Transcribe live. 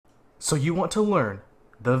So you want to learn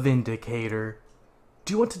the Vindicator.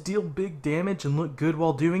 Do you want to deal big damage and look good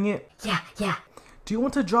while doing it? Yeah. Do you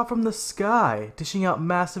want to drop from the sky, dishing out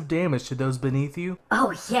massive damage to those beneath you?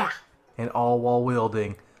 Oh, yeah. And all while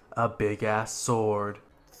wielding a big-ass sword.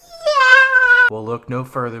 Yeah! Well, look no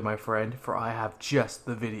further, my friend, for I have just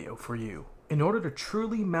the video for you. In order to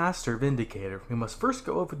truly master Vindicator, we must first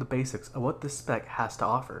go over the basics of what this spec has to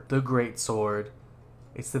offer. The Greatsword.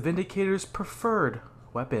 It's the Vindicator's preferred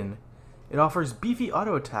weapon. It offers beefy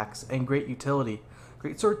auto attacks and great utility.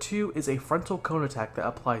 Greatsword 2 is a frontal cone attack that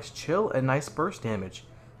applies chill and nice burst damage.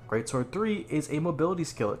 Greatsword 3 is a mobility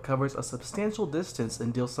skill. It covers a substantial distance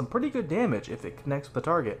and deals some pretty good damage if it connects with the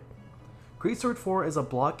target. Greatsword 4 is a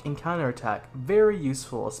block and counter attack, very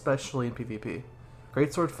useful especially in PvP.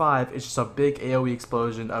 Greatsword 5 is just a big AoE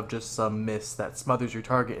explosion of just some mist that smothers your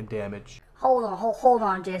target in damage. Hold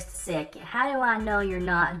on just a second. How do I know you're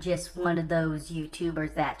not just one of those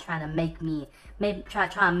YouTubers that trying to make me, try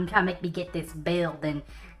to make me get this build and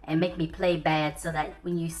make me play bad so that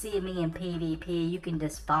when you see me in PvP you can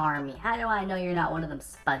just farm me? How do I know you're not one of them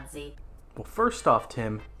Spudzie? Well, first off,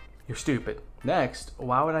 Tim, you're stupid. Next,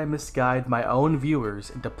 why would I misguide my own viewers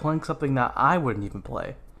into playing something that I wouldn't even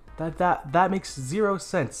play? That makes zero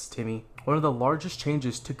sense, Timmy. One of the largest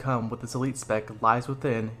changes to come with this elite spec lies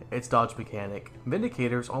within its dodge mechanic.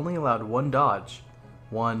 Vindicator's only allowed one dodge.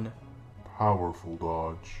 One powerful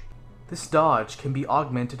dodge. This dodge can be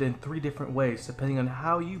augmented in 3 different ways depending on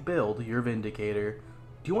how you build your Vindicator.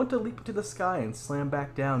 Do you want to leap into the sky and slam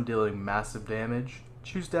back down dealing massive damage?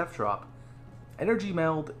 Choose Death Drop. Energy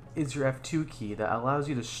Meld is your F2 key that allows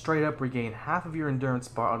you to straight up regain half of your endurance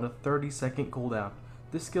bar on a 30-second cooldown.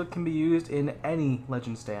 This skill can be used in any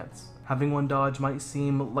legend stance. Having one dodge might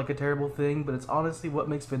seem like a terrible thing, but it's honestly what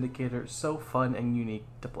makes Vindicator so fun and unique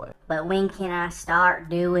to play. But when can I start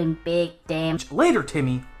doing big damage? Later,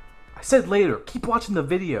 Timmy! I said later, keep watching the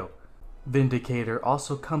video. Vindicator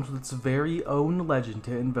also comes with its very own legend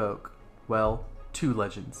to invoke. Well, 2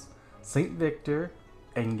 legends. St. Victor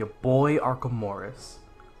and your boy Archimedes.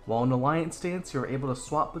 While in Alliance stance, you're able to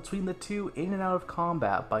swap between the 2 in and out of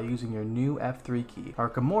combat by using your new F3 key.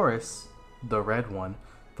 Archimedes, the red one,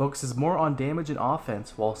 focuses more on damage and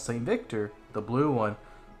offense, while St. Victor, the blue one,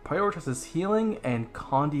 prioritizes healing and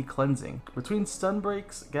Condi cleansing. Between stun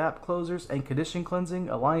breaks, gap closers, and condition cleansing,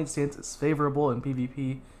 Alliance stance is favorable in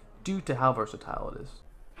PvP due to how versatile it is.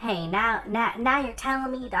 Hey, now you're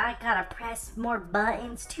telling me that I gotta press more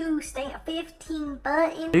buttons too? Stay at 15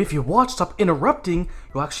 buttons? If you watch, stop interrupting,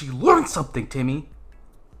 you'll actually learn something, Timmy!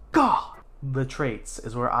 God! The traits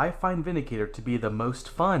is where I find Vindicator to be the most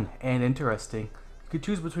fun and interesting. You can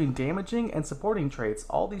choose between damaging and supporting traits.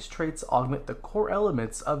 All these traits augment the core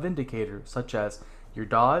elements of Vindicator, such as your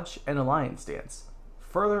dodge and Alliance stance,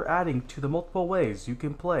 further adding to the multiple ways you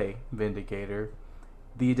can play Vindicator.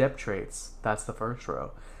 The adept traits, that's the first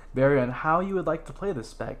row, vary on how you would like to play this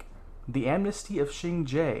spec. The Amnesty of Xing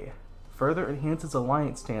Jie further enhances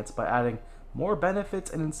Alliance stance by adding more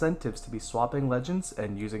benefits and incentives to be swapping legends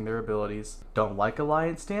and using their abilities. Don't like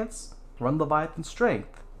Alliance stance? Run Leviathan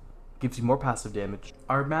Strength. Gives you more passive damage.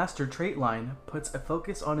 Our master trait line puts a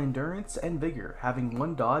focus on endurance and vigor. Having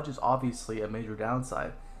one dodge is obviously a major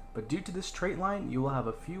downside, but due to this trait line, you will have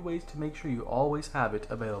a few ways to make sure you always have it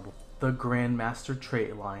available. The Grandmaster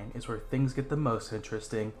trait line is where things get the most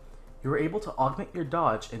interesting. You are able to augment your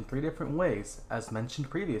dodge in 3 different ways, as mentioned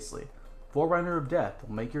previously. Forerunner of Death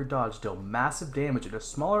will make your dodge deal massive damage in a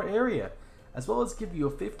smaller area, as well as give you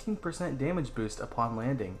a 15% damage boost upon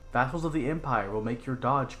landing. Vassals of the Empire will make your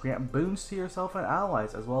dodge grant boons to yourself and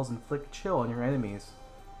allies, as well as inflict chill on your enemies.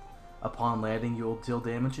 Upon landing, you will deal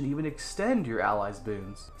damage and even extend your allies'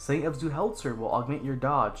 boons. Saint of Zuhelzer will augment your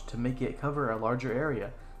dodge to make it cover a larger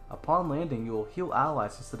area. Upon landing, you will heal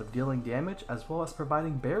allies instead of dealing damage, as well as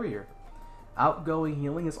providing barrier. Outgoing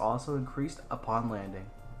healing is also increased upon landing.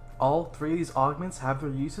 All 3 of these augments have their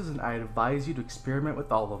uses, and I advise you to experiment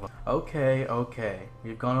with all of them. Okay,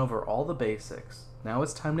 we've gone over all the basics. Now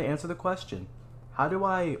it's time to answer the question, how do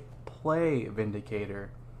I play Vindicator?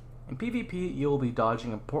 In PvP, you will be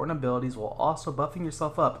dodging important abilities while also buffing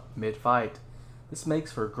yourself up mid-fight. This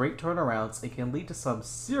makes for great turnarounds and can lead to some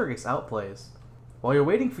serious outplays. While you're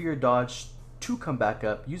waiting for your dodge to come back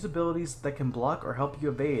up, use abilities that can block or help you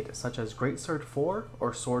evade, such as Greatsword 4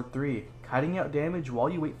 or Sword 3. Kiting out damage while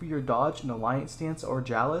you wait for your dodge in Alliance stance or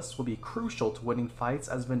Chalice will be crucial to winning fights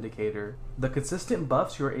as Vindicator. The consistent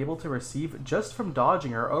buffs you are able to receive just from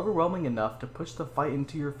dodging are overwhelming enough to push the fight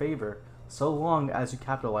into your favor. so long as you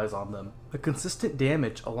capitalize on them. The consistent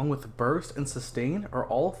damage along with burst and sustain are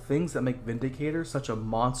all things that make Vindicator such a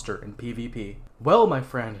monster in PvP. Well, my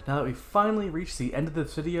friend, now that we finally reached the end of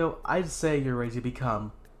this video, I'd say you're ready to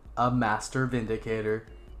become a Master Vindicator.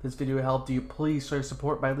 If this video helped you, please show your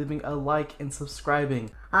support by leaving a like and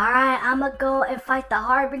subscribing. Alright, I'm gonna go and fight the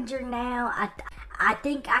Harbinger now. I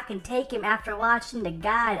think I can take him after watching the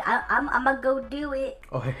guide. I'm gonna go do it.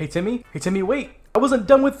 Oh, hey Timmy? Hey Timmy, wait! I wasn't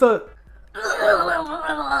done with the...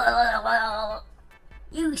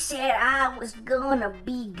 You said I was gonna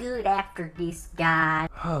be good after this guy.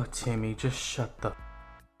 Oh, Timmy, just shut the...